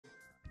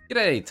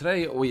G'day!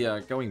 Today we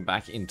are going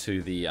back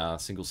into the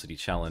single city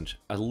challenge,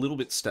 a little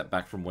bit step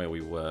back from where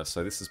we were.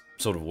 So this is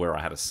sort of where I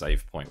had a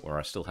save point, where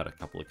I still had a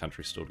couple of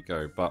countries still to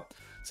go. But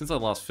since I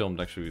last filmed,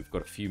 actually we've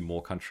got a few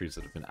more countries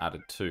that have been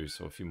added too.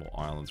 So a few more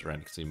islands around.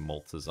 You can see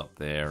Malta's up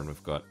there, and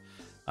we've got,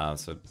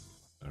 so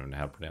I don't know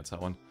how to pronounce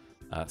that one.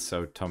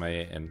 So Tome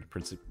and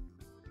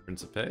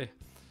Principe.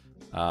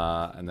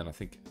 And then I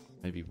think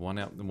maybe one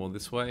out more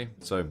this way.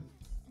 So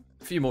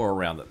a few more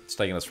around that's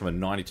taking us from a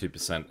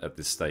 92% at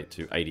this state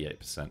to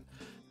 88%.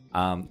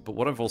 But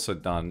what I've also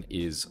done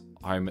is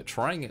I'm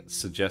trying a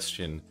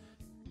suggestion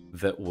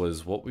that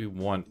was what we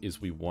want is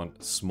we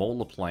want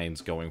smaller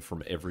planes going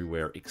from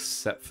everywhere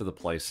except for the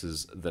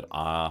places that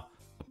are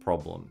a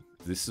problem.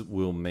 This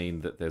will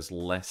mean that there's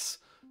less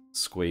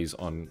squeeze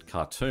on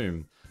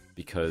Khartoum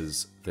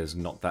because there's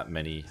not that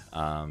many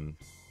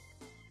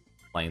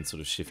planes sort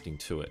of shifting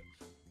to it.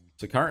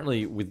 So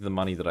currently with the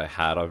money that I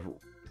had, I've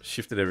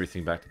shifted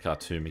everything back to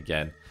Khartoum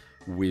again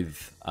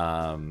with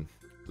the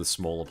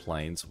smaller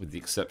planes, with the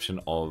exception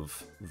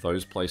of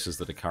those places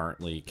that are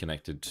currently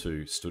connected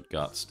to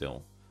Stuttgart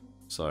still.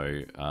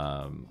 So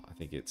I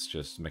think it's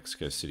just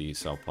Mexico City,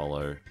 Sao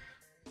Paulo,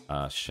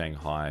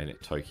 Shanghai,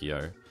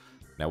 Tokyo.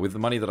 Now with the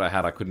money that I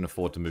had, I couldn't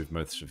afford to move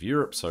most of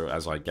Europe, so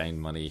as I gain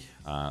money,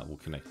 we'll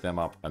connect them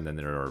up, and then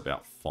there are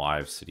about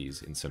 5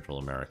 cities in Central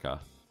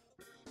America.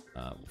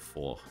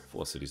 Four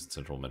cities in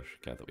Central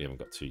America that we haven't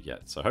got to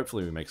yet. So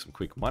hopefully we make some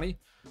quick money,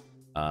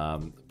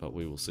 but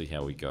we will see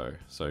how we go.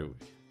 So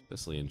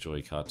definitely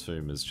enjoy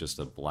Khartoum as just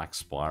a black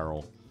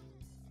spiral.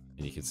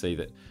 And you can see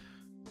that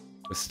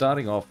we're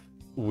starting off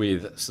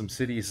with some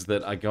cities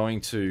that are going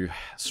to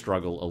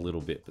struggle a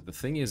little bit. But the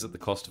thing is that the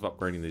cost of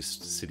upgrading these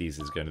cities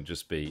is going to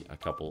just be a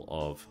couple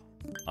of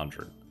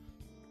hundred.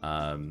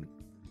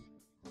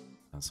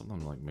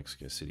 Something like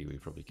Mexico City, we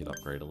probably could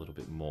upgrade a little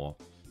bit more.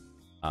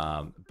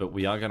 But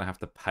we are going to have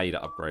to pay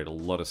to upgrade a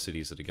lot of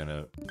cities that are going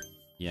to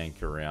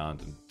yank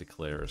around and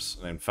declare us.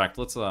 In fact,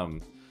 let's,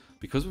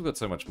 because we've got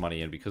so much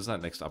money and because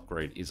that next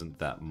upgrade isn't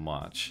that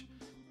much,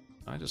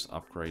 can I just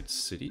upgrade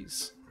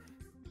cities?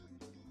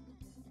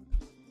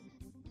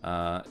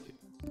 So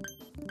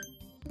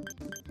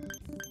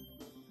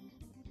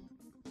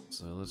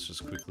let's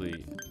just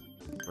quickly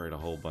upgrade a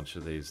whole bunch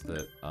of these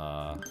that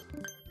are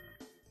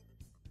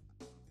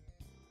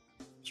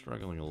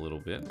struggling a little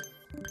bit.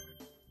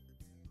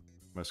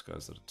 Most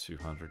guys that are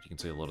 200, you can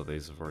see a lot of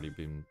these have already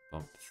been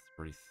bumped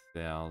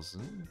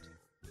 3,000.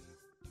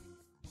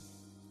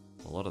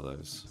 A lot of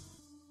those.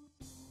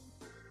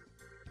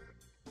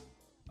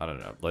 I don't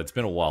know. It's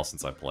been a while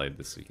since I played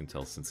this, so you can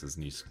tell since there's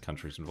new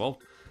countries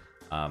involved.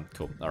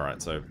 Cool.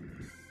 Alright, so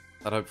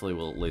that hopefully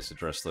will at least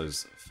address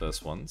those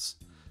first ones.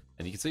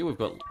 And you can see we've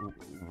got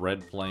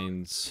red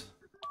planes.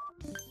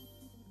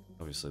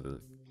 Obviously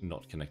the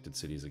not connected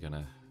cities are going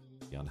to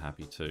be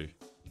unhappy too.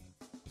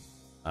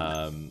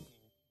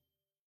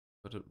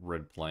 But at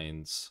red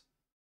planes.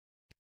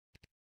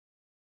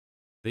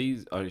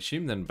 These, I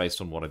assume then, based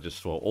on what I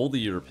just saw, all the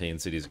European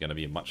cities are going to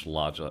be a much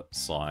larger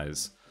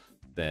size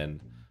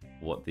than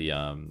what the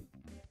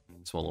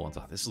smaller ones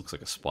are. This looks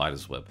like a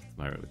spider's web at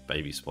the moment, with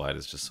baby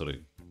spiders just sort of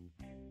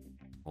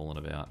falling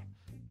about.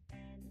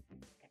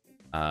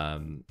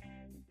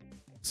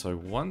 So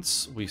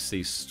once we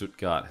see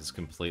Stuttgart has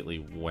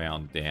completely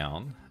wound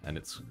down and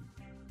it's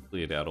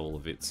cleared out all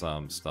of its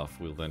stuff,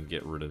 we'll then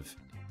get rid of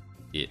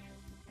it.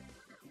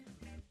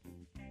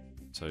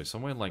 So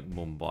somewhere like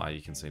Mumbai,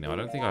 you can see now. I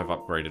don't think I've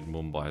upgraded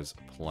Mumbai's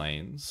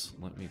planes.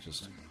 Let me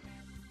just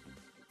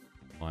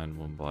find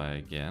Mumbai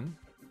again.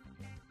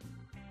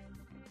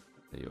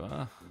 There you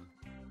are.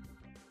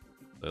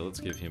 So let's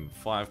give him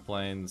 5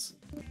 planes,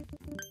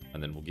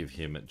 and then we'll give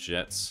him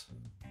jets.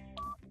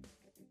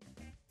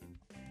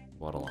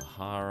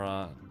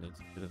 Guadalajara needs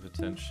a bit of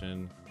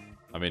attention.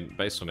 I mean,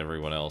 based on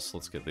everyone else,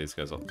 let's get these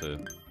guys up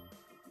to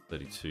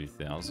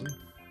 32,000.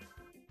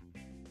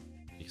 You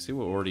can see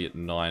we're already at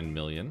 9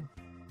 million.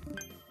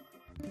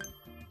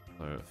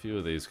 So a few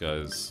of these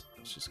guys,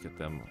 let's just get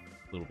them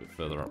a little bit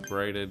further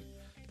upgraded.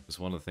 Because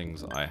one of the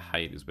things I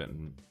hate is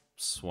being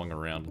swung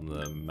around on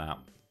the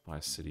map by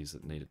cities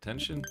that need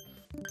attention.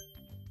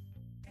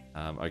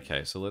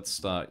 Okay, so let's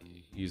start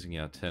using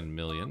our 10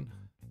 million.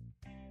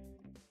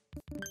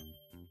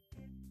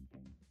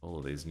 All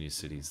of these new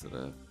cities that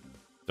I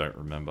don't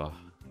remember.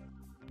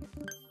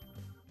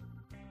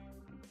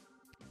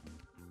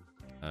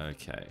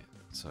 Okay,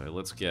 so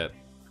let's get...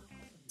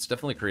 It's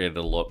definitely created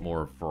a lot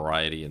more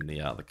variety in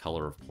the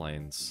color of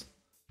planes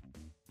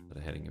that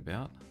are heading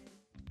about.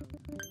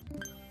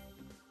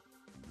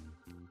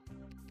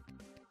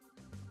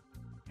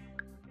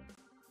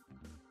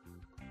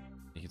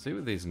 You can see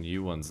with these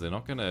new ones, they're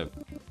not going to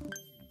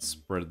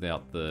spread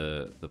out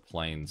the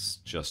planes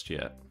just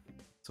yet.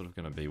 It's sort of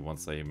going to be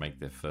once they make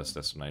their first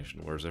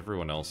destination, whereas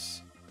everyone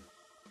else,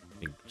 I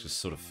think, just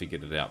sort of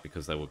figured it out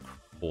because they were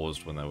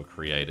paused when they were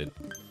created.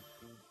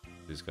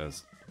 These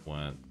guys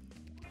weren't.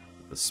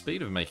 The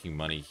speed of making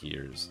money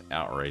here is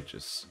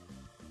outrageous.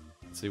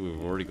 See,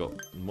 we've already got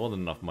more than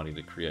enough money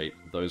to create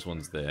those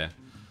ones there.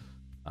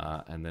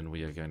 And then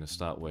we are going to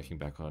start working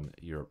back on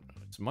Europe.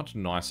 It's much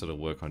nicer to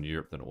work on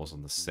Europe than it was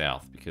on the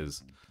south,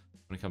 because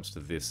when it comes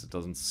to this, it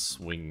doesn't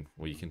swing,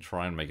 well, you can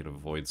try and make it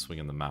avoid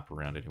swinging the map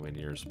around anywhere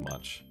near as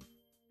much.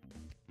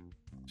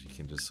 You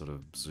can just sort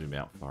of zoom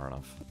out far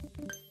enough.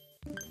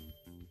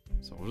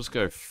 So we'll just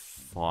go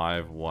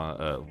 5, 1,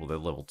 well, they're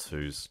level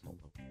 2s, not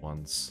level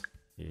 1s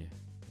here.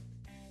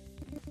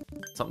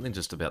 Something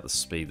just about the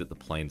speed that the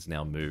planes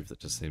now move that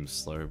just seems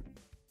slow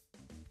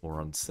or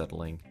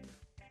unsettling.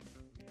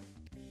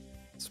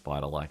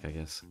 Spider-like, I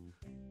guess.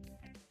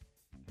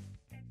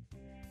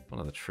 One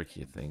of the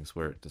trickier things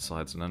where it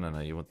decides, no,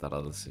 you want that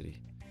other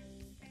city.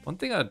 One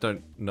thing I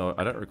don't know,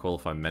 I don't recall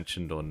if I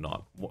mentioned or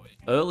not.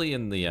 Early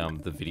in the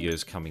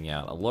videos coming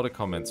out, a lot of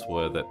comments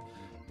were that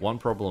one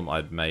problem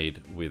I'd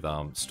made with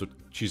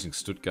choosing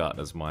Stuttgart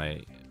as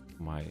my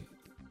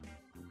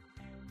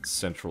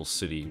central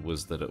city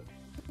was that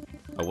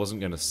I wasn't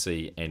going to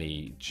see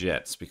any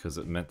jets, because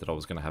it meant that I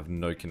was going to have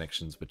no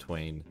connections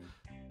between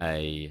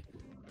a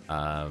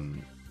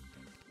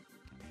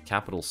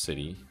capital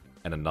city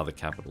and another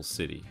capital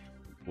city,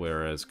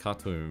 whereas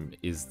Khartoum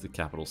is the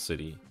capital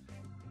city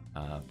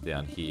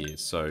down here.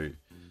 So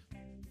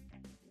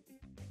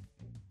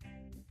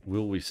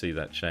will we see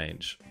that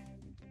change?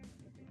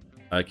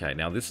 Okay,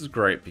 now this is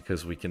great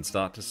because we can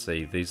start to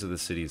see these are the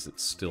cities that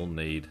still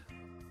need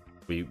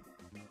we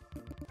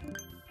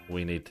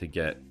need to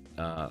get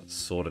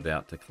sorted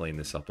out to clean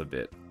this up a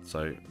bit.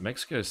 So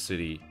Mexico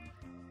City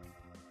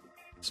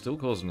still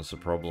causing us a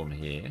problem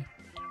here.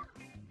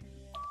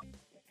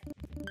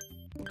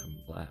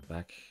 Welcome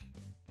back,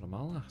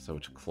 Guatemala. So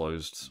it's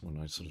closed when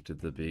I sort of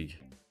did the big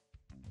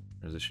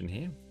transition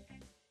here.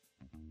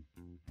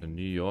 And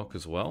New York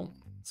as well.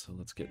 So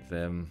let's get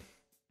them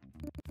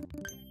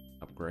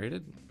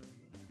upgraded.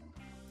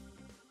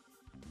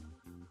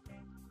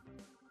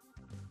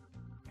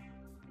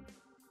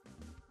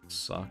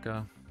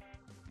 Osaka.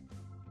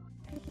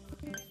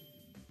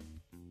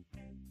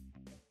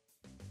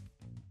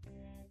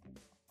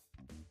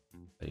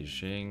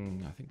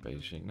 Beijing. I think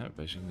Beijing. No,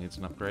 Beijing needs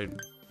an upgrade.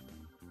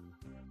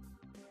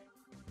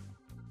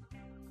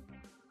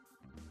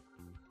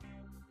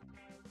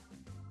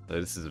 So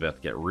this is about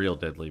to get real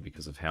deadly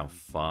because of how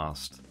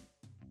fast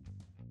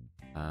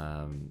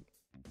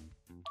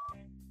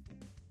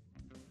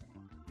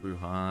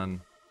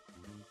Wuhan.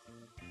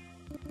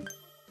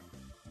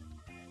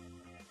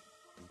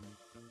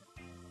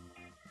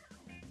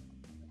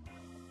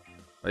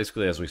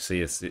 Basically, as we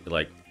see,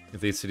 like, if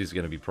these cities are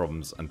going to be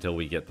problems until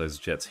we get those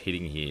jets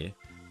hitting here,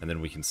 and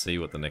then we can see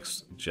what the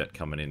next jet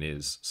coming in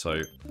is.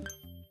 So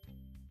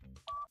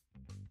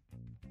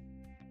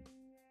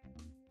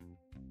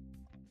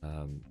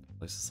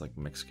places like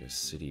Mexico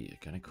City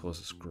are going to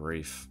cause us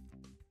grief.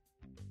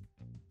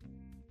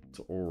 It's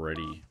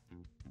already...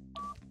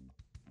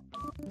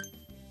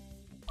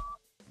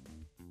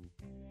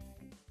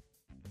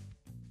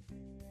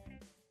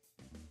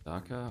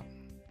 Dhaka.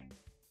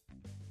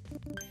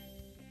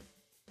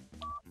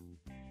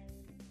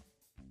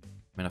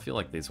 I mean, I feel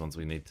like these ones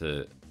we need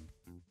to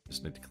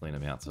just need to clean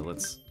them out. So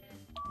let's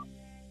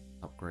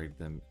upgrade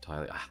them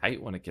entirely. I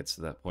hate when it gets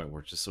to that point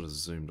where it's just sort of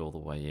zoomed all the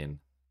way in,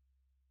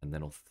 and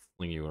then it'll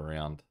fling you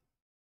around.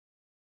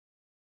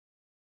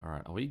 All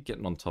right, are we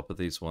getting on top of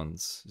these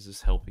ones? Is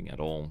this helping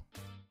at all?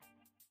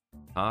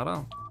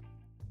 Jakarta.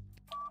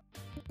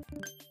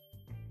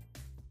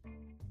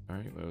 All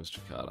right, where was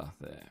Jakarta?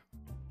 There.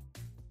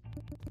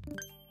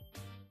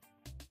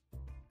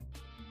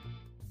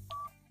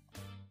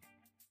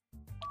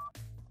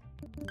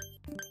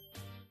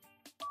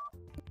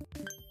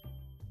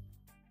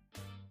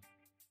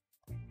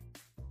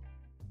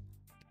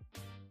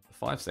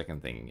 The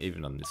 5-second thing,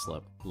 even on this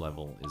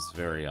level, is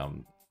very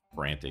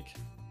frantic.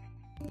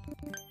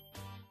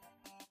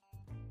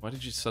 Why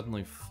did you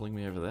suddenly fling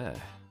me over there?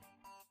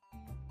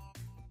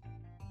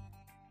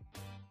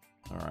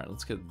 Alright,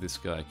 let's get this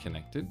guy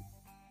connected.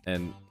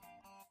 And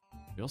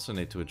we also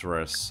need to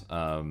address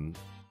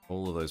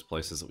all of those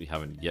places that we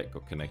haven't yet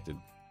got connected.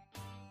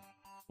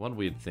 One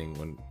weird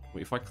thing,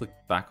 if I click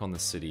back on the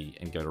city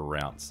and go to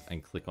routes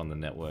and click on the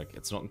network,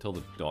 it's not until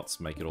the dots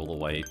make it all the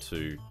way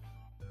to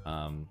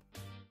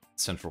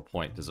central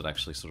point does it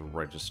actually sort of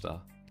register.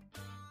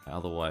 I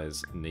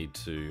otherwise need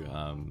to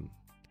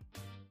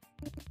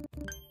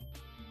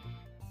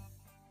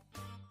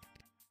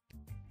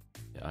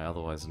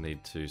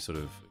sort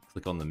of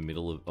click on the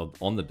middle of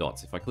on the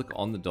dots. If I click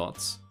on the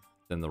dots,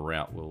 then the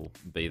route will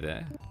be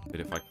there. But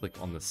if I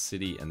click on the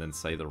city and then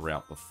say the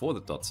route before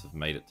the dots have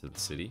made it to the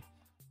city,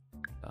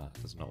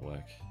 it does not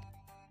work.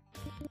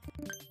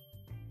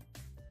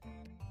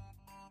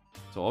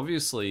 So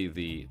obviously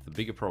the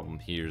bigger problem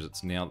here is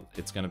it's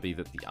going to be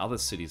that the other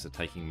cities are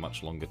taking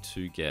much longer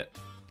to get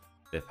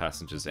their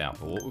passengers out.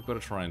 But what we've got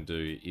to try and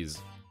do is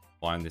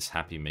find this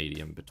happy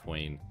medium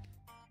between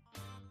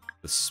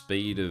the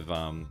speed of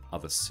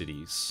other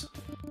cities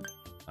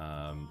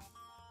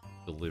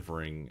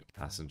delivering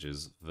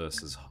passengers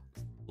versus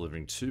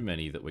delivering too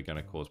many that we're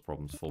going to cause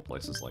problems for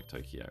places like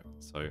Tokyo.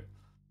 So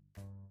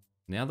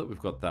now that we've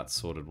got that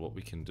sorted, what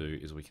we can do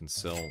is we can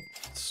sell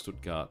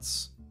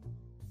Stuttgart's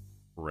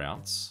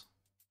routes.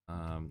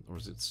 Or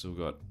is it still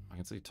got... I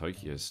can see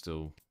Tokyo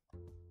still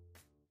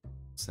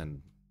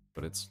send,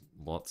 but it's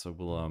lots. So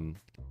we'll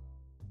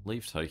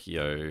leave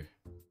Tokyo.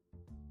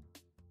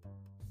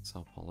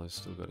 Sao Paulo's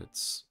still got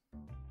its...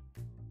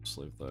 Just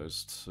leave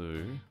those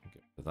two.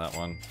 Get to that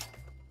one.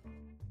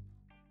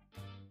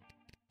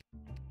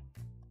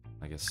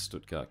 I guess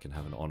Stuttgart can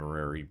have an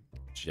honorary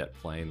jet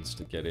planes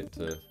to get it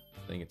to...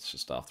 I think it's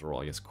just, after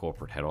all, I guess,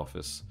 corporate head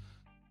office.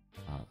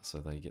 So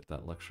they get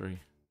that luxury.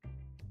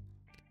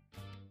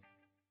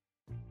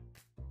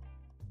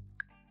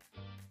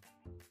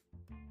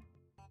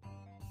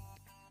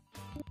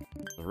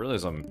 I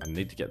realize I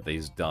need to get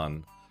these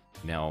done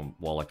now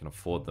while I can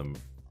afford them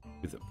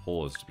with it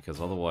paused,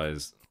 because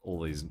otherwise all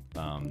these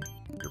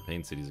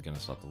European cities are going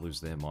to start to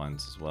lose their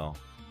minds as well.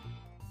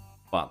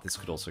 But this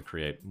could also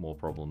create more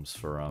problems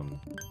for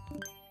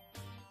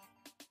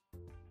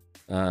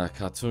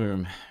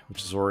Khartoum,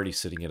 which is already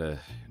sitting at a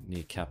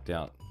near capped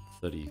out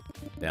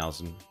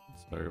 30,000.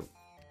 So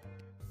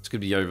it's going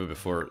to be over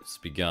before it's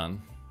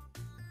begun.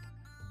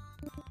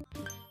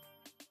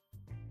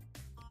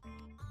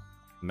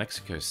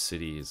 Mexico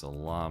City is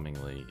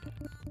alarmingly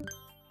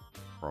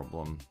a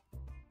problem.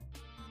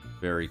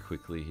 Very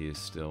quickly here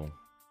still.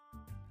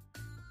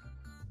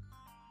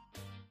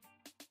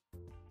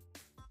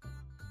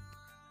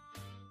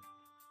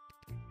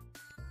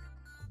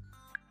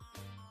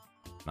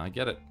 I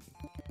get it.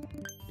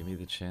 Give me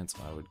the chance,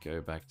 I would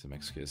go back to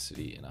Mexico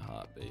City in a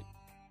heartbeat.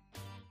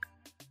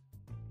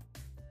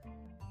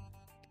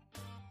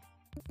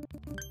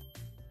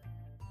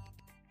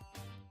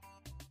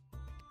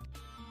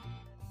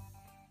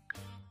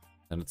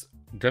 And it's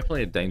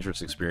definitely a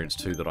dangerous experience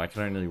too, that I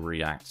can only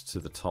react to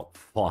the top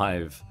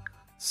 5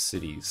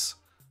 cities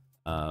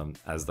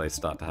as they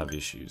start to have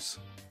issues.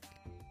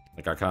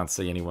 Like, I can't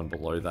see anyone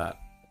below that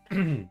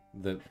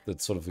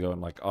that's sort of going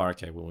like, oh,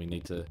 okay, well, we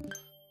need to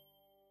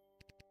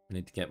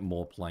get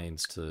more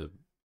planes to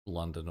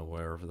London or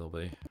wherever they'll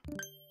be.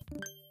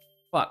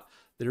 But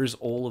there is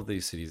all of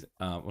these cities.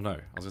 Well, no, I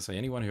was gonna say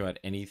anyone who had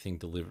anything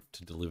to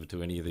deliver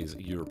to any of these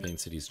European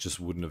cities just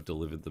wouldn't have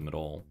delivered them at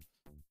all.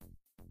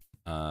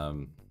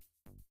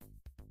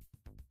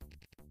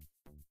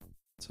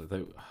 So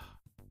they,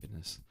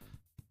 goodness,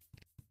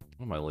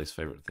 one of my least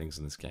favorite things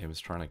in this game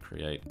is trying to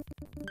create.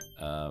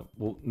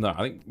 Well, no, I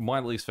think my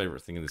least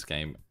favorite thing in this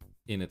game,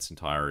 in its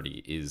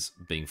entirety, is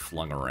being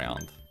flung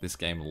around. This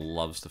game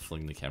loves to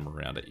fling the camera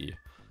around at you,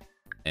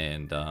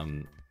 and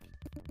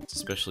it's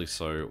especially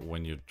so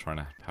when you're trying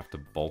to have to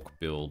bulk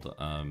build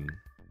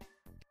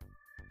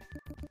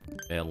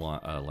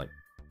airline like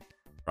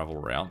travel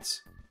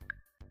routes.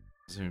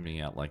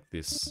 Zooming out like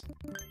this,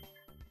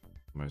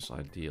 most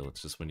ideal.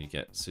 It's just when you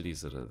get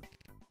cities that are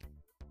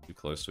too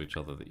close to each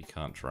other that you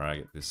can't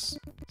drag at this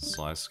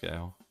size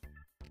scale.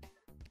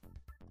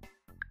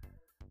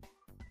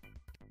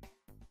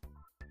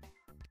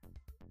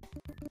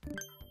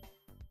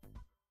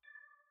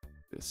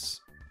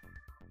 This.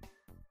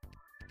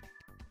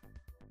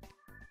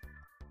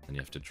 And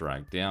you have to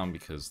drag down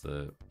because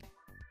the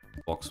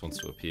box wants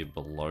to appear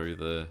below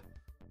the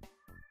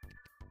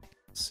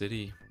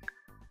city.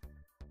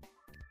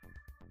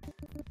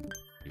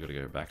 You gotta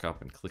go back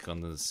up and click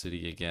on the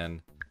city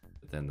again,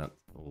 but then that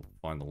will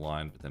find the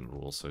line, but then it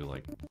will also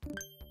like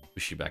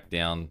push you back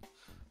down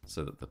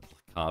so that the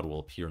card will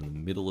appear in the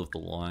middle of the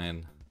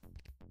line.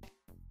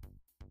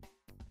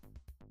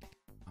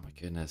 Oh my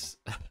goodness.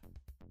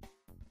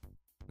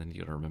 Then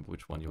you gotta remember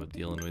which one you were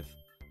dealing with.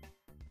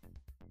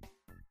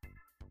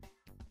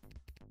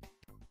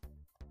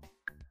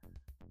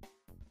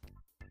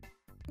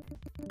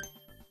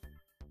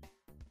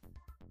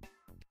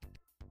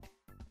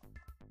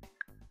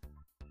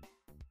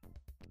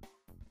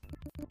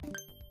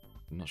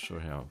 I'm not sure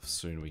how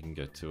soon we can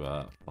get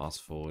to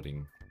fast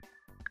forwarding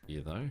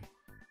here though. I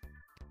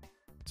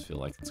just feel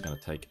like it's going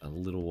to take a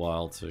little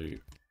while to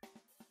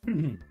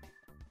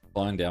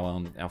find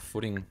our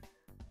footing,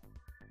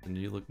 the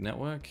New Look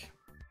network.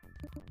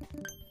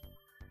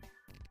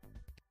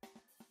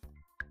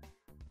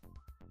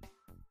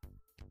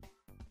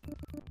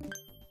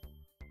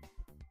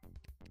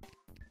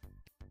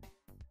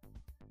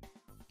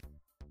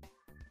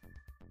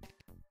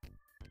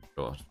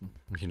 God,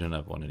 you don't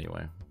have one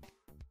anyway.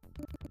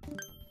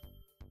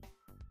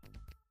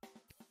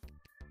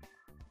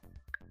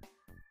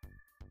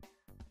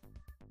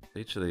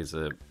 Each of these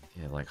are,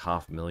 yeah, like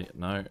 $500,000.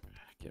 No,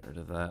 get rid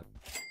of that.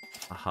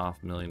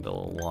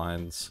 $500,000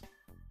 lines.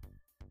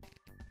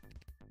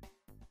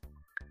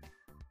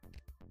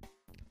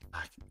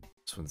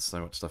 This one's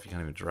so much stuff you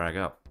can't even drag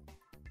up.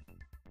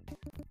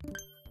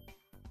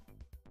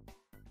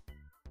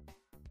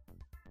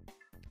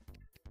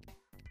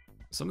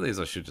 Some of these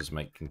I should just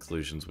make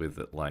conclusions with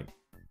that, like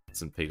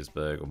St.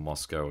 Petersburg or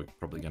Moscow are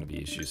probably going to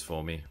be issues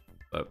for me,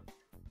 but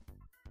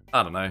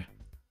I don't know.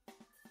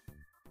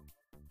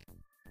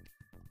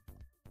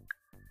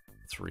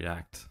 Let's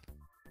react.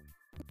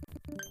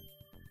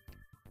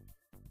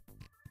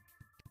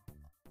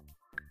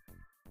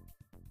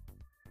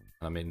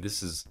 mean,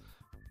 this is,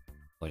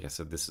 like I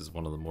said, this is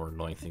one of the more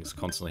annoying things,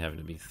 constantly having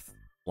to be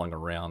flung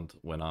around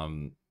when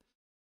I'm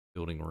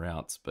building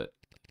routes. But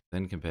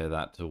then compare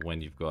that to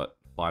when you've got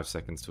 5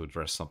 seconds to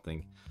address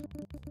something,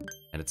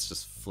 and it's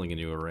just flinging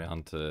you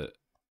around to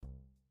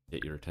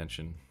get your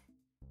attention.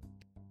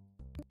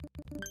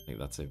 I think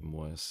that's even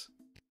worse.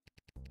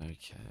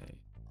 Okay.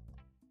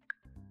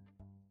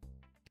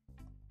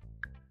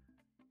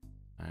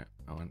 Alright,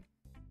 Owen.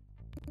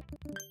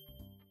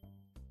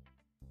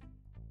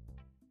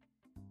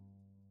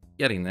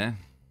 Getting there.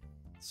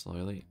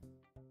 Slowly.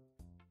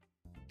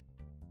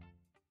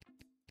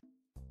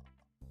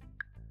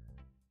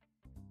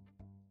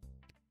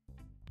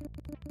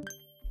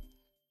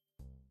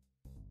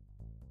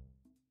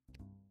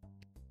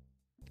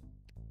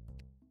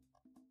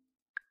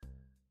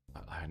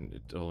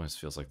 It almost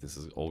feels like this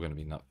is all going to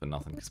be for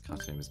nothing because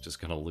Cartoon is just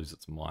going to lose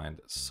its mind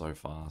so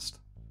fast.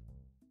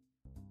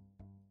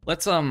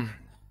 Let's have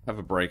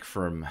a break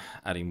from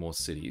adding more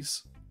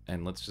cities,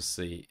 and let's just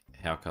see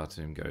how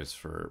Cartoon goes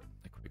for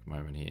a quick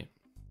moment here.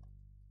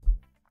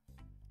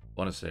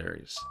 Bonus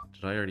areas.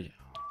 Did I already...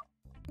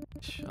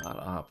 Shut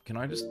up. Can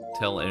I just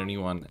tell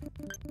anyone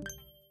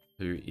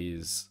who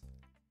is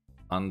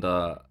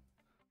under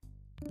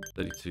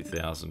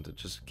 32,000 to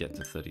just get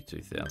to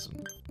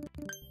 32,000?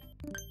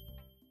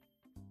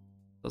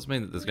 Does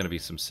mean that there's going to be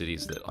some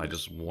cities that I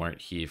just won't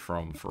hear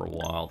from for a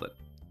while that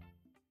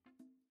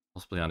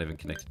possibly aren't even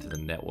connected to the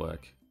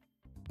network.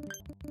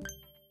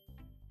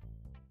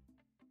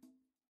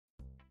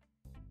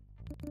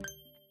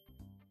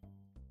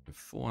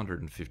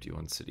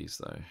 451 cities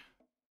though.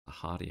 A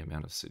hearty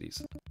amount of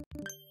cities.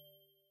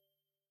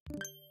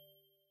 Did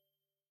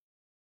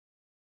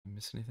I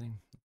miss anything?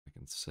 I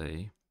can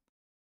see.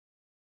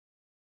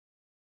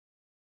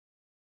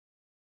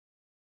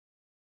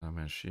 I'm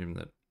going to assume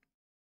that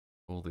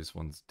all these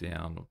ones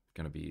down are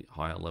going to be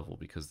higher level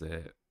because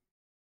they're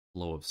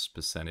lower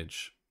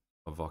percentage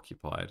of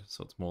occupied.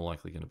 So it's more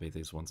likely going to be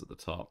these ones at the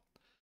top.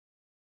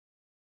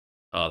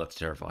 Oh, that's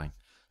terrifying.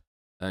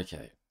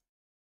 Okay.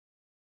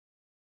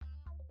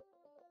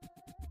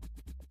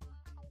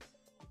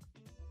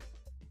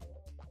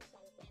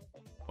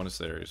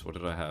 Bonus areas. What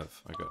did I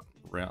have? I got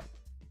route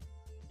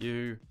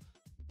U.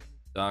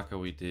 Darker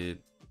we did.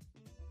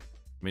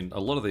 I mean,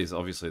 a lot of these,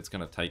 obviously, it's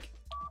going to take...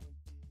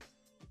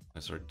 Oh,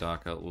 sorry,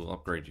 darker. We'll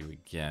upgrade you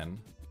again.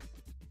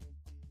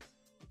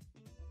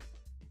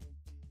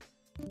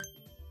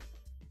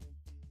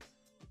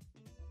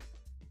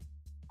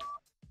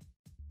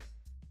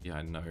 Yeah,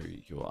 I know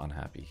you're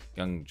unhappy.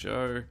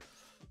 Guangzhou.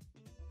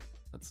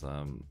 Let's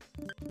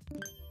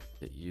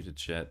get you to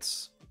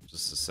jets.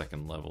 Just a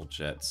second level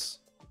jets.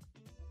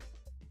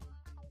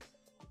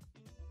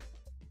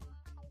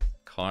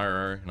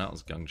 Cairo. That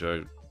was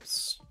Guangzhou.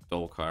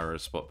 Stole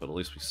Cairo's spot, but at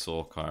least we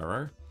saw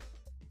Cairo.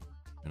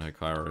 I know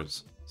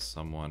Cairo's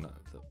someone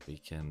that we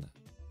can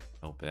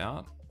help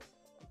out.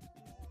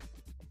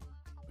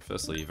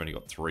 Firstly, you've only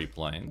got 3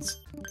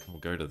 planes.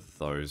 We'll go to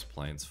those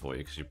planes for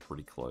you because you're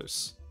pretty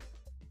close.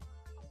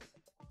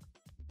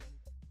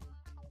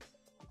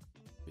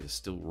 You're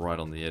still right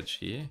on the edge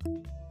here.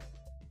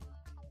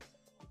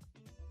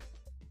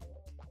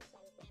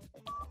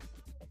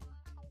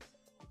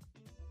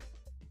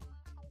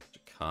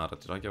 Jakarta,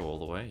 did I go all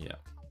the way? Yeah.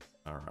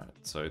 Alright,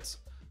 so it's...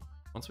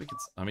 Once we can...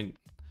 I mean...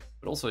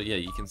 But also, yeah,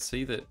 you can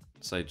see that,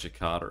 say,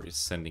 Jakarta is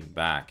sending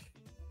back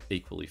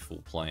equally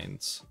full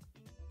planes.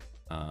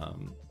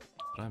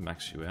 Did I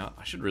max you out?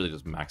 I should really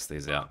just max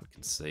these out and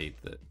concede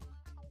that...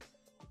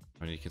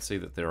 I mean, you can see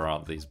that there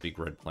are these big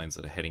red planes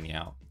that are heading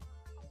out.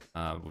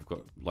 We've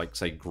got, like,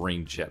 say,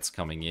 green jets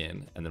coming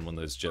in, and then when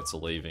those jets are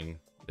leaving,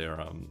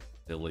 they're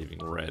leaving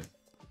red.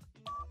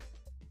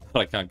 But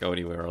I can't go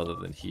anywhere other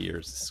than here,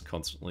 as this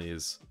constantly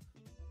is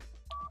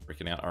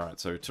freaking out. Alright,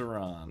 so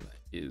Tehran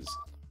is...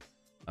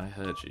 I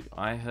heard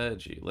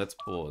you. Let's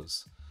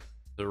pause.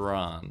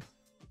 Tehran,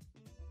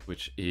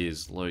 which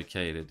is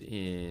located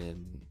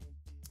in...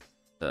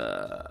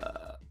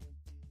 Tehran,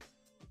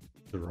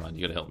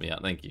 you gotta help me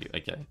out. Thank you.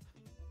 Okay.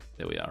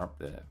 There we are, up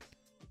there.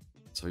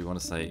 So we want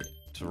to say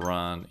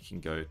Tehran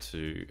can go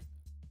to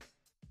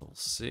level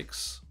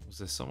 6. Was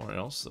there somewhere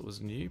else that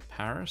was new?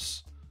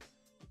 Paris?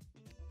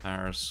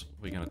 Paris,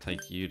 we're going to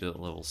take you to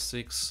level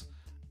 6.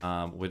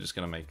 We're just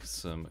going to make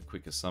some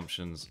quick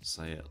assumptions.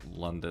 Say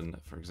London,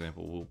 for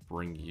example, will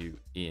bring you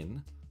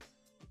in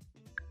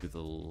with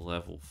a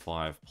level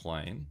 5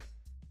 plane.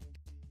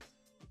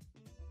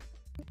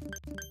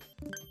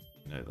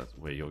 You know, that's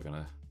where you're going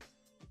to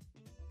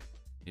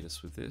hit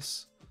us with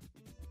this.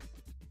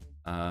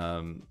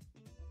 Let's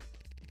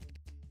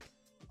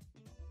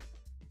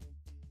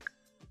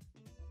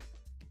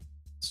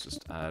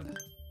just add a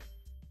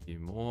few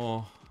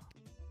more,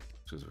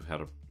 because we've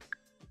had a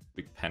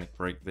big panic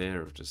break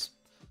there of just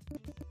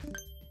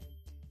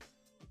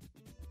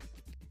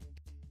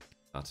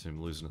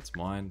Khartoum losing its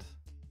mind.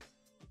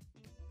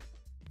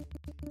 I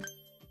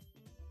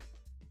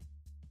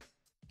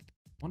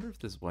wonder if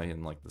there's a way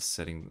in like the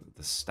setting,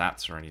 the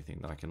stats or anything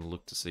that I can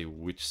look to see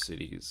which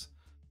cities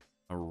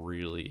are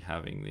really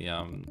having the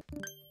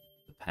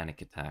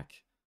panic attack.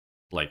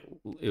 Like,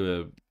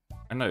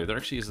 I know, there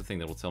actually is a thing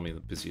that will tell me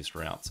the busiest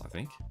routes, I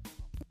think.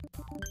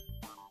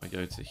 I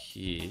go to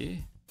here.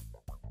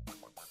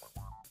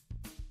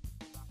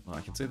 Well,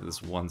 I can see that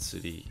there's one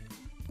city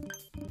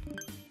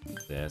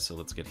there, so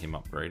let's get him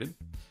upgraded.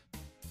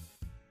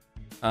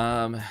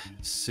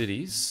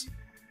 Cities.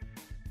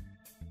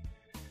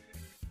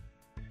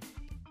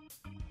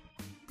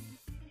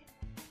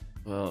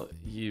 Well,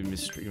 you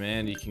mystery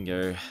man, you can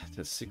go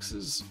to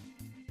 6s,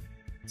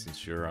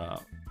 since you're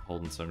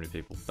holding so many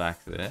people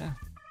back there.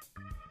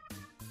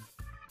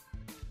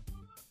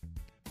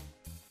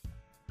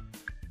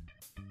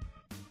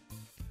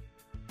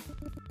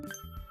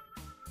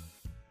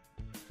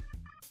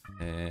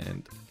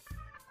 And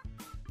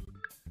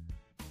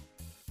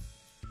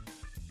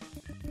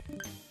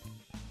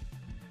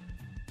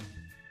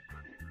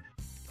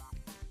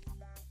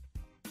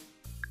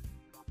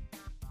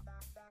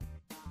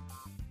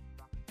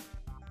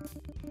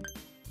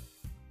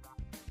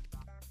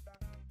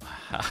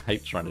I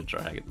hate trying to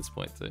drag at this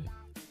point too.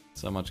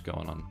 So much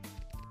going on.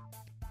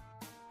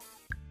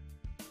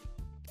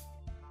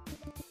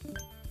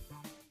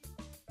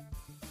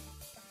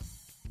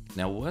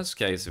 Now, worst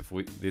case, if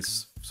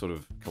this sort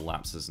of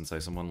collapses and say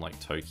someone like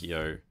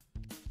Tokyo,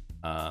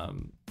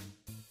 who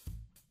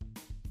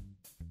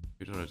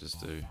did I just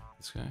do?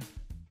 This guy?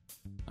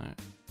 No,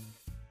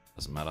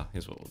 doesn't matter.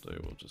 Here's what we'll do.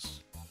 We'll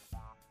just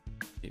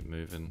keep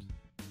moving.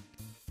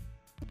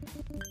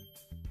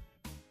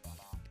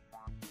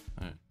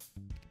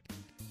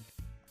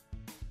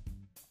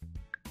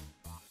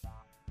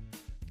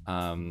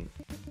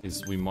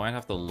 Is we might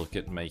have to look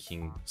at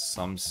making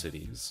some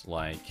cities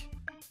like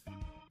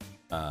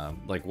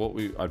what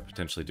I'd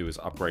potentially do is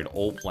upgrade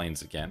all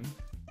planes again,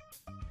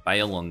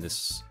 bail on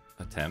this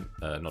attempt,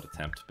 not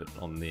attempt, but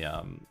on the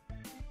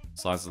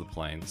size of the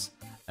planes,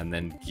 and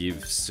then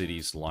give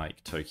cities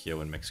like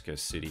Tokyo and Mexico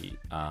City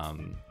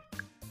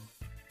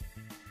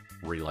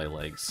relay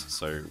legs.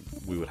 So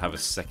we would have a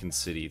second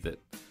city that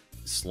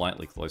is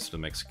slightly closer to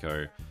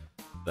Mexico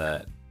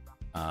that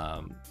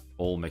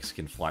all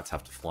Mexican flights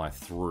have to fly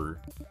through,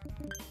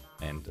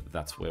 and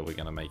that's where we're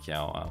going to make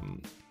our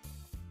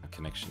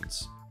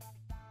connections.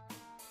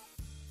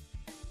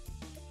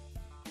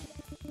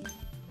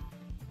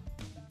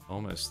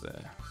 Almost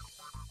there.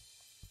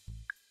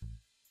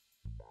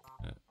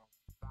 Yeah.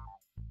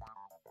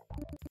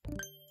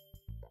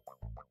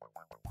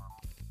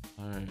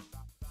 Alright.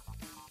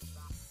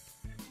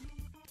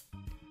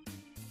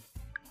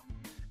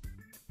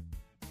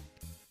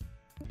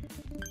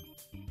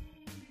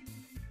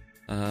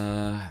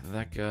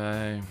 That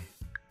guy...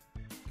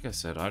 Like I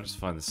said, I just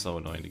find this so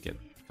annoying to get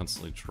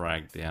constantly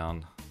dragged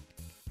down.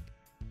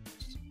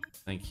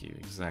 Thank you,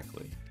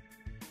 exactly.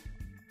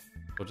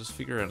 We'll just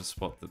figure out a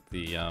spot that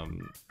the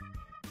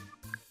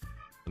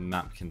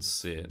map can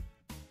sit.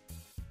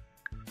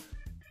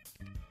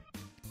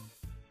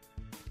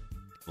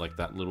 Like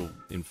that little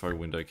info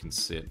window can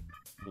sit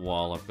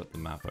while I've got the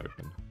map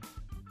open.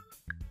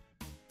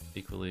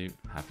 Equally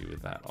happy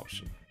with that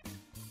option.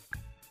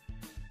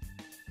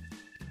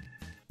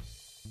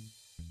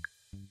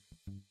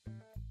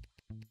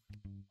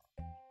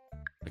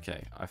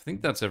 Okay, I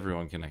think that's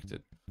everyone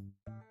connected.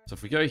 So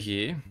if we go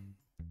here,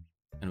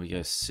 and we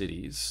go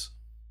cities,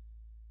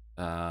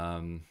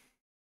 and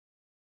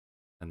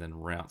then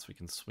routes, we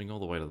can swing all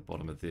the way to the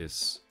bottom of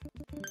this.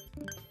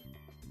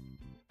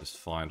 Just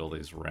find all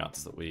these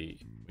routes that we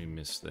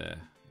missed there.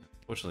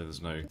 Fortunately,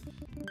 there's no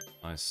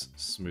nice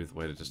smooth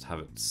way to just have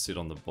it sit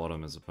on the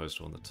bottom as opposed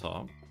to on the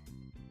top.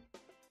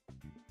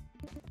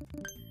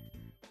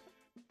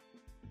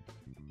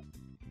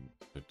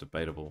 So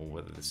debatable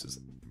whether this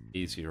is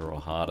easier or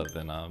harder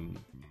than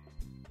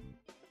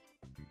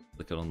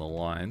looking on the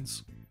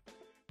lines.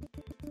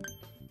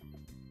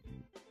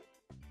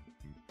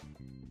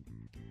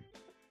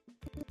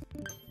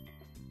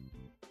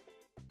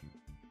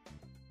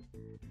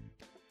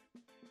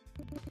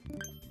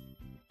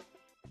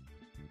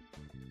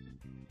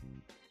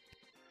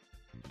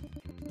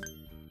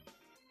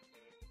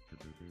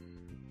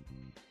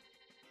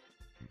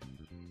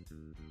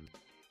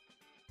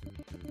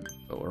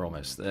 But we're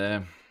almost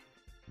there.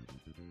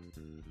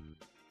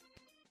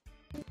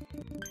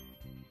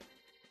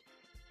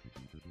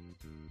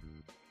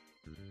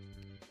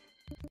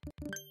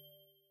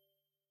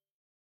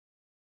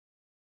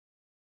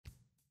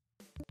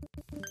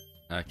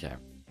 Okay,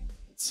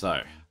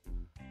 so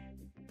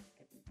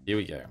here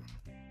we go.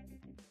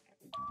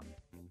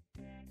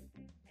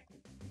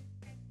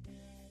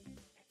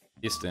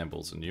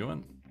 Istanbul's a new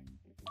one.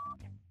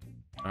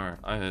 Alright,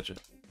 I heard you.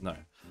 No.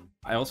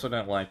 I also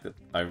don't like that.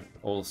 I've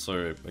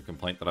also, a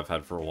complaint that I've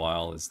had for a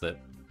while is that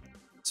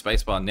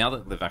spacebar, now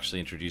that they've actually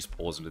introduced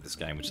pause into this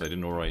game, which they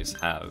didn't always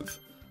have,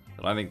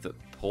 that I think that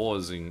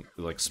pausing,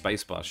 like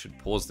spacebar should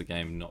pause the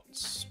game, not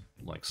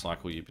like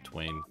cycle you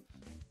between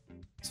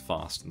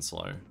fast and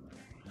slow.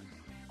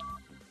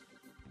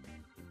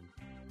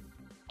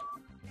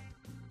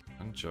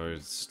 And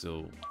Joe's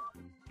still...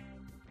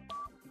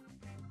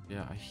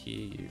 Yeah, I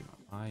hear you.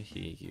 I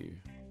hear you.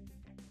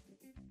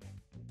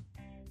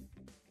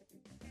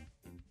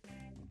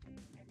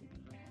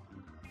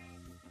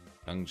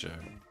 Guangzhou,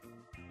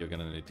 you're going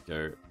to need to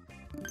go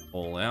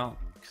all out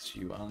because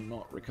you are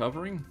not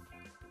recovering.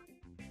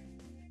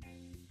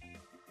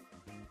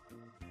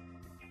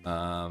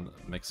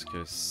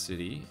 Mexico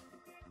City.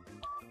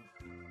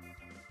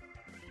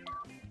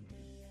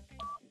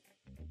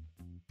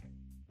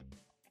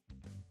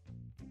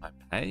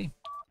 Taipei.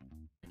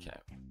 Okay.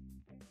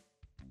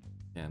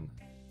 Again.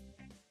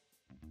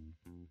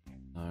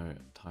 No,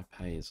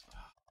 Taipei is... Oh,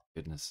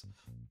 goodness.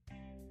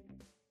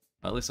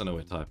 At least I know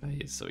where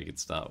Taipei is, so we could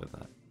start with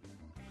that.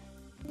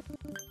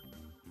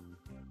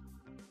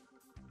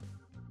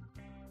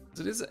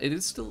 It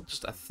is still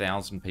just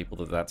 1,000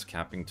 people that's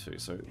capping to,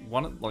 so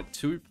like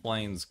 2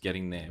 planes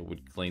getting there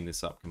would clean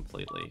this up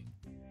completely.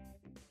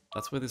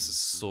 That's where this is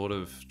sort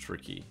of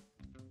tricky.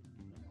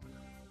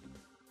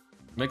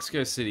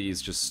 Mexico City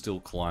is just still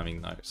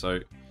climbing though, so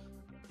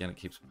again it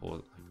keeps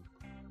pausing.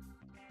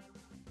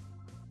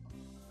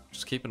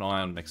 Just keep an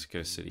eye on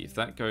Mexico City. If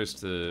that goes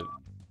to,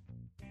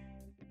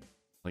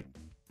 like,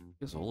 I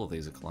guess all of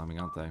these are climbing,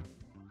 aren't they?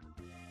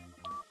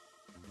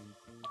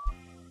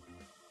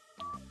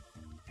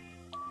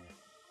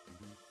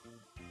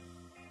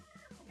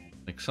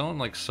 Like someone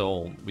like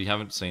Seoul, we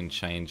haven't seen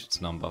change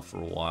its number for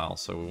a while,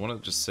 so we want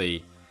to just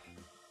see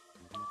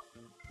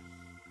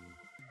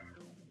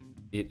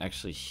it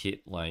actually hit,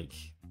 like,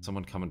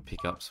 someone come and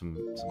pick up some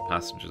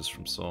passengers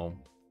from Seoul.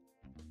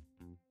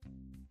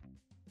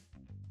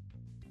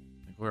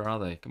 Like, where are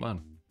they? Come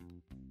on.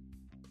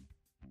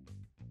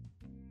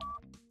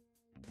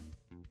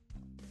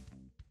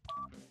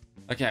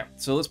 Okay,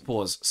 so let's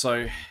pause.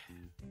 So,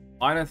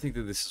 I don't think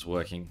that this is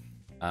working.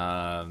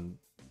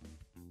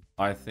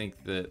 I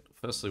think that,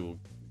 firstly,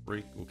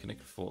 we'll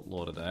connect to Fort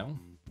Lauderdale.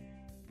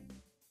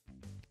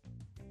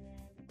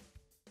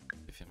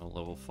 Give him a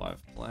level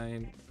 5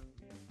 plane.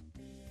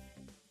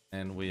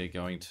 And we are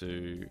going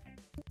to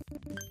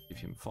give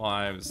him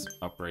 5s,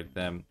 upgrade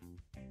them.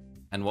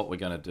 And what we're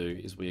going to do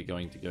is we are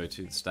going to go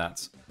to the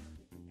stats.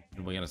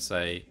 And we're going to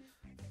say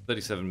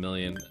 37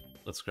 million.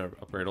 Let's go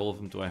upgrade all of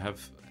them. Do I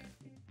have...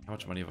 How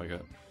much money have I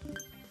got?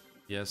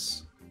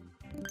 Yes.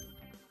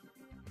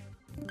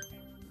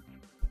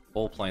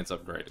 All planes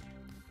upgraded.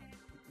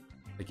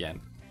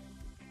 Again.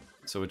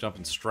 So we're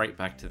jumping straight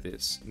back to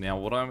this. Now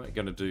what I'm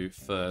going to do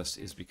first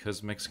is,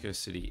 because Mexico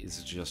City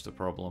is just a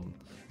problem,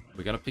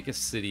 we're going to pick a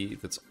city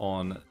that's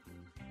on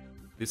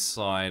this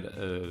side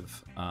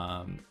of...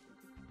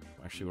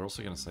 actually, we're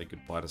also going to say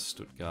goodbye to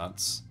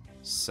Stuttgart's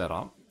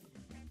setup.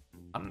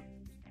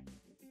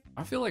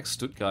 I feel like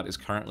Stuttgart is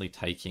currently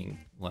taking,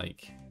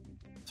 like,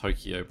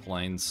 Tokyo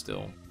planes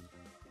still.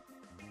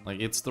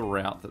 Like, it's the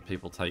route that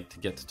people take to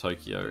get to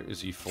Tokyo,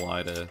 is you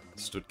fly to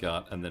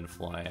Stuttgart and then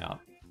fly out.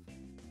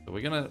 So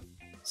we're going to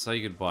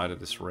say goodbye to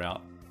this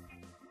route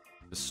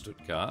to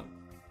Stuttgart.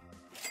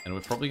 And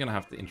we're probably going to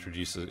have to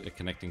introduce a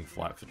connecting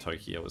flight for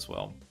Tokyo as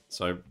well.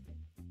 So,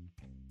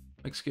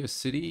 Mexico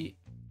City,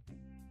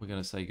 we're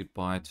going to say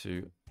goodbye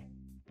to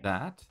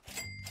that.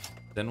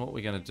 Then what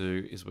we're going to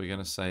do is we're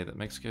going to say that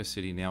Mexico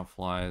City now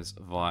flies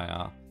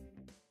via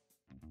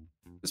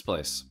this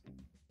place,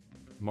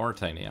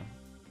 Mauritania.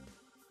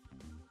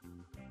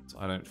 So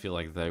I don't feel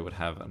like they would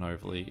have an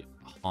overly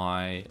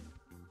high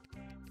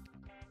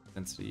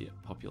density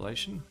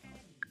population.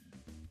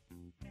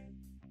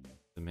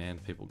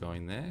 Demand people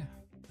going there.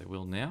 They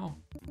will now.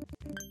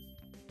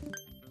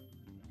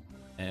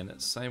 And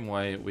same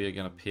way, we are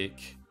going to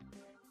pick...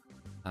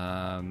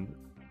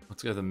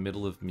 let's go the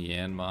middle of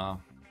Myanmar.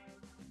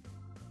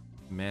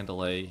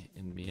 Mandalay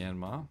in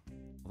Myanmar.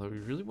 Although we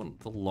really want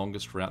the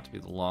longest route to be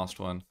the last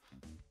one.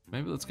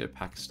 Maybe let's go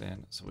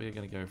Pakistan. So we are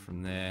going to go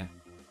from there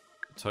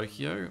to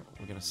Tokyo.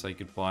 We're going to say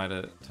goodbye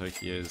to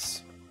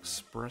Tokyo's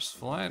express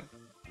flight.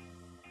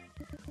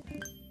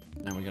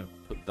 And we're going to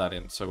put that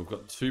in. So we've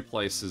got 2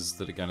 places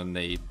that are going to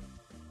need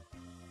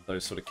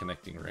those sort of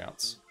connecting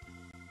routes.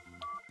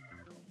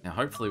 Now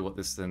hopefully what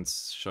this then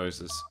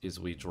shows us is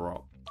we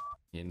drop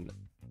in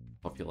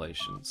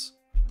populations.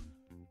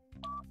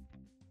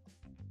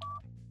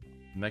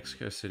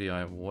 Mexico City, I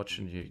am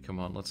watching you. Come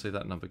on, let's see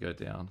that number go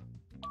down.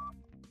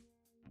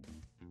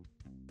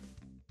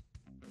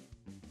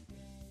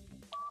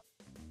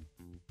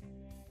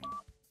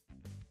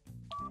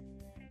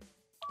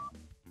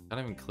 Can't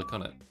even click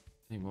on it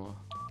anymore.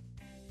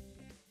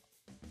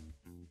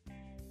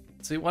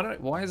 See,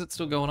 why is it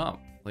still going up?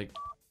 Like,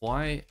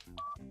 why?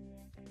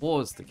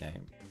 Pause the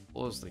game.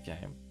 Pause the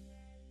game.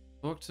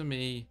 Talk to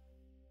me,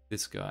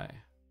 this guy.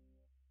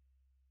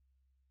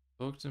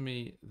 Talk to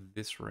me,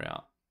 this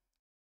route.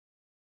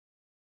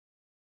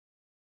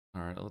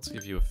 Alright, let's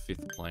give you a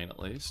 5th plane at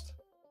least.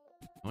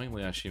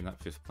 Annoyingly, I assume that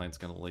 5th plane's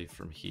going to leave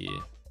from here.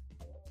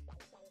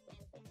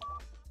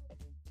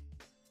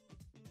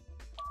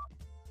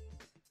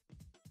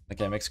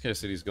 Okay, Mexico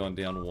City's gone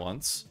down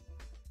once.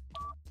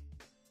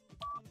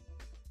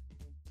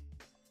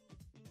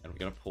 And we're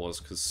going to pause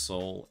because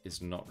Seoul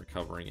is not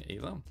recovering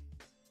either.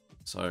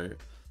 So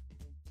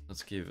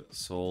let's give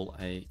Seoul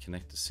a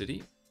connector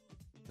city.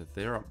 So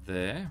they're up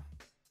there.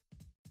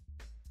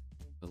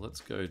 So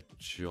let's go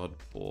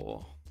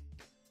Jodhpur.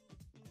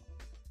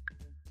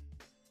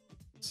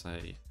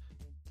 say,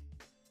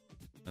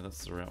 no,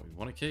 that's the route we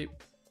want to keep.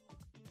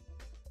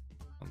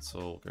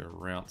 Console, go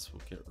routes,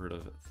 we'll get rid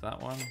of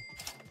that one.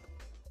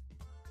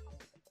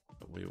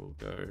 But we will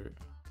go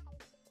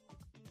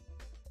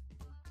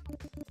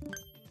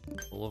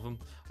all of them.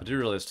 I do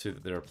realize too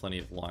that there are plenty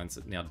of lines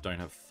that now don't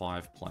have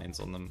 5 planes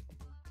on them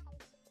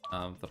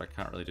that I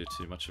can't really do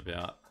too much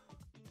about.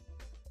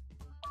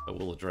 But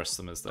we'll address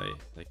them as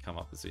they come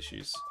up as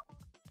issues.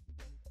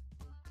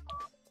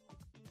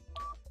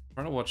 I'm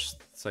trying to watch,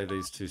 say,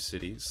 these 2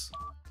 cities.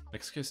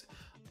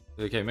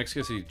 Okay,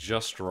 Mexico City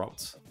just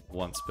dropped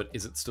once, but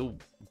is it still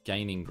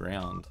gaining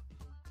ground?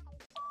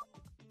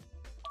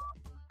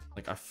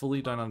 Like, I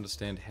fully don't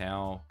understand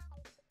how...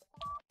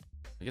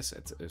 I guess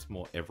it's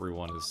more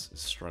everyone is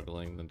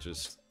struggling than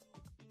just...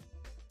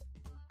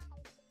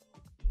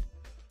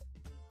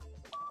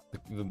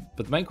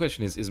 But the main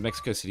question is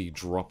Mexico City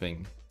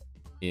dropping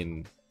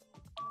in,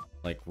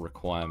 like,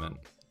 requirement?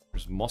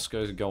 Is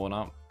Moscow going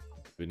up?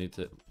 We need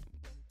to...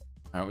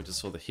 Alright, we just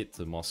saw the hit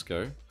to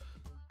Moscow.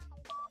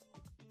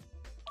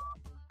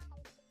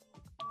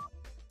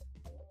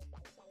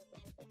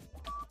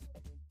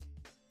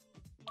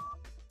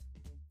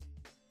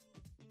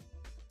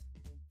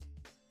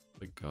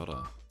 We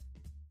gotta...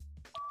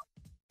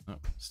 Oh,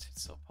 just hit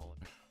Sao Paulo.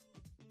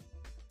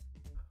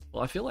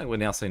 Well, I feel like we're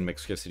now seeing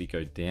Mexico City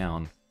go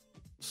down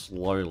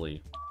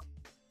slowly.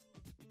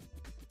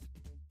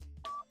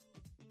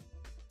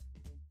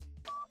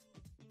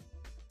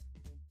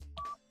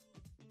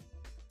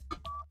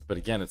 But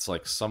again, it's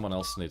like someone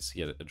else needs to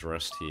get it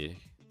addressed here.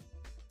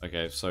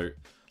 Okay, so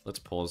let's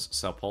pause.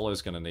 Sao Paulo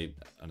is going to need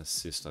an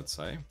assist, I'd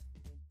say.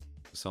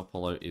 Sao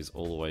Paulo is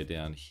all the way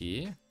down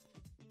here.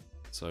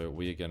 So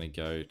we are going to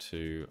go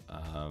to...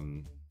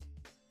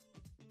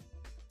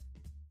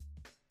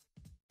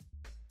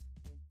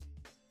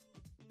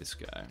 this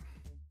guy.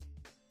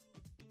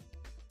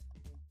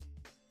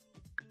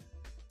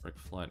 Direct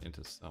flight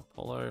into Sao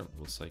Paulo.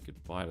 We'll say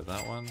goodbye to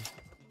that one.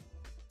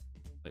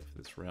 Wait for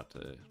this route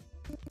to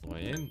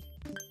way in.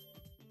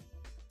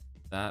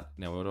 That.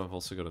 Now what I've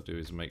also got to do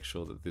is make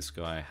sure that this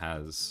guy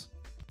has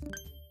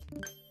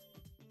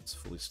it's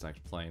fully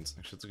stacked planes.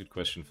 Actually, that's a good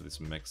question for this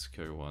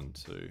Mexico one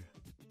too.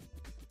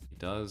 He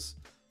does.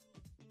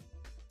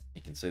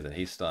 You can see that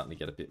he's starting to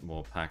get a bit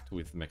more packed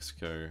with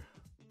Mexico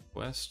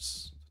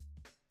quests.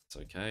 It's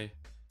okay.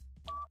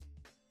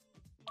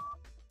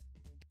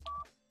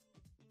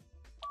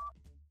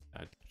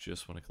 I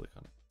just want to click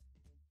on it.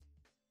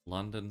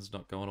 London's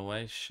not going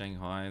away.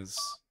 Shanghai's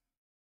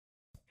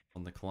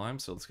on the climb,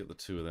 so let's get the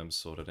 2 of them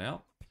sorted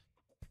out.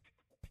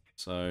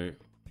 So,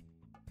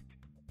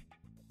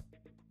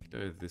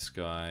 go this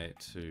guy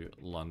to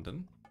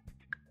London.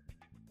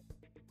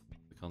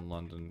 Click on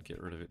London,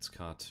 get rid of its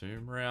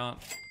Khartoum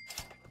route.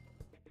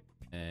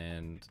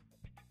 And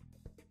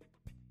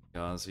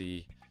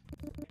Ghazi,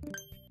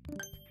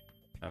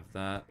 have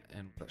that.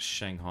 And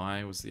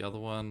Shanghai was the other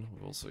one.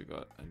 We've also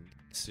got a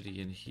city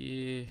in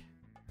here.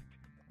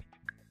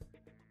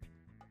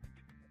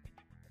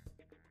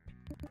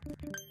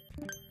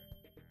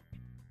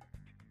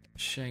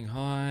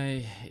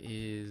 Shanghai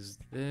is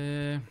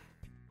there.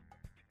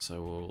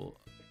 So we'll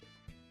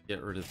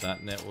get rid of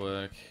that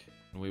network.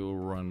 And we will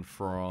run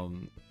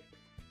from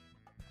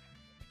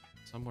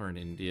somewhere in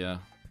India.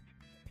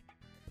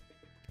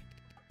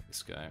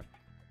 This guy.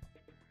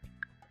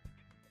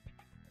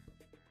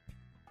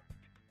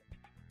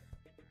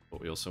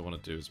 What we also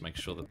want to do is make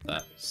sure that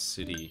that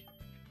city,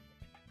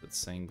 that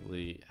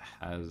Sangli,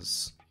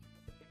 has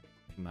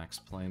max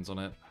planes on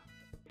it.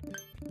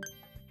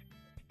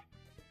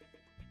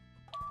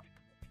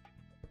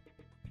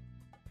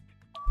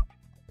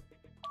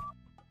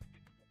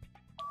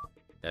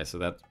 Okay, so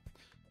that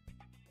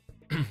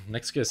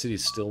Mexico City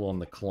is still on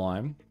the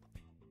climb,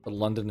 but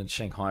London and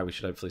Shanghai we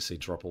should hopefully see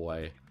drop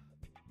away.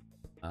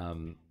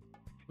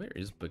 Where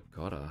is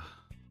Bogota?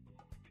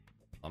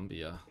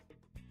 Colombia.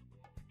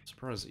 I'm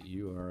surprised that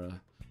you are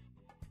a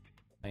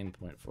pain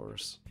point for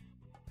us.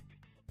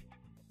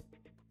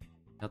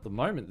 At the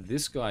moment,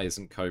 this guy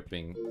isn't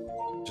coping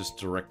just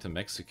direct to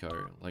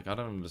Mexico. Like, I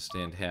don't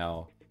understand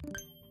how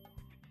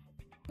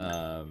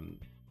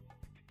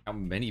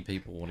many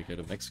people want to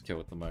go to Mexico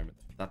at the moment.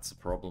 That's the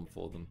problem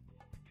for them.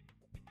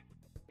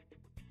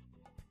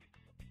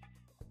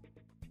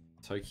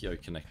 Tokyo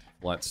connected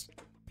flights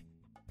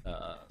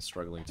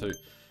struggling too,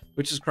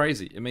 which is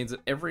crazy. It means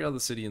that every other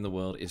city in the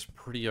world is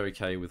pretty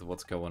okay with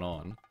what's going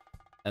on,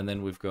 and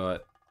then we've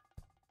got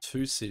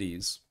 2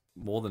 cities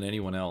more than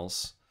anyone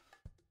else.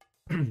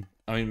 I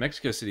mean,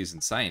 Mexico City is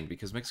insane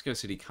because Mexico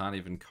City can't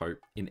even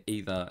cope in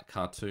either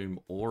Khartoum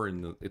or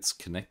in its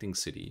connecting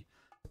city.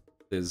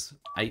 There's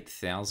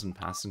 8,000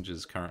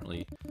 passengers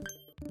currently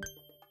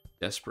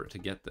desperate to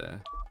get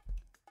there.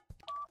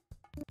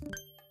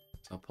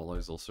 Sao Paulo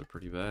is also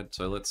pretty bad.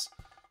 So let's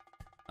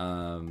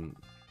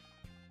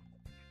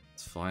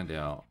find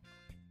out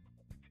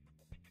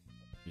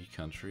new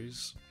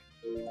countries.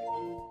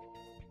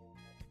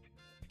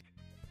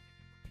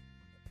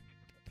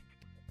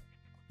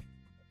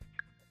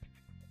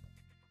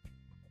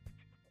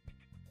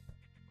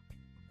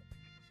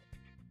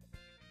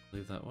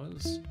 believe that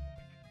was.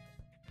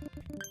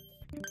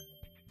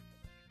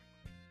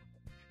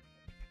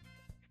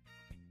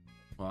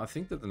 Well, I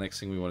think that the next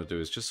thing we want to do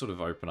is just sort of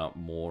open up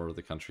more of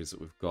the countries that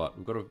we've got.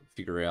 We've got to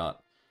figure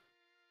out...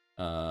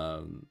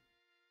 but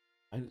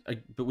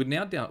we're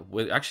now down...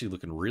 We're actually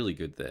looking really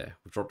good there.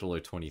 We've dropped below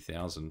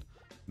 20,000.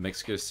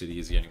 Mexico City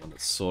is the only one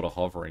that's sort of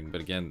hovering.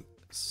 But again,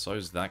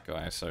 so's that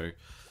guy. So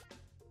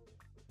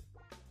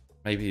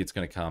maybe it's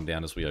going to calm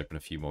down as we open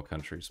a few more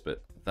countries.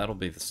 But that'll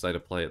be the state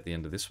of play at the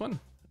end of this one.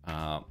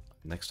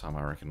 Next time,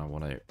 I reckon I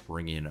want to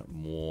bring in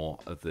more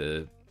of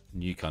the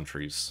new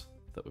countries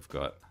that we've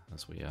got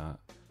as we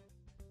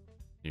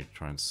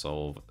try and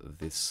solve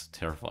this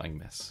terrifying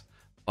mess.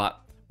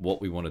 But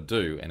what we want to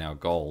do, and our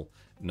goal,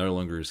 no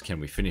longer is can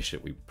we finish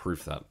it. We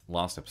proved that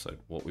last episode.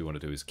 What we want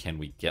to do is can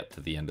we get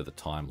to the end of the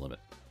time limit?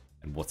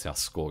 And what's our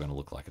score going to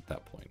look like at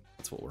that point?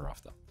 That's what we're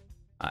after.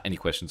 Any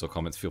questions or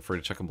comments, feel free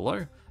to check them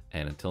below.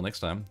 And until next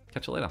time,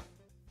 catch you later.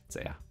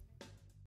 See ya.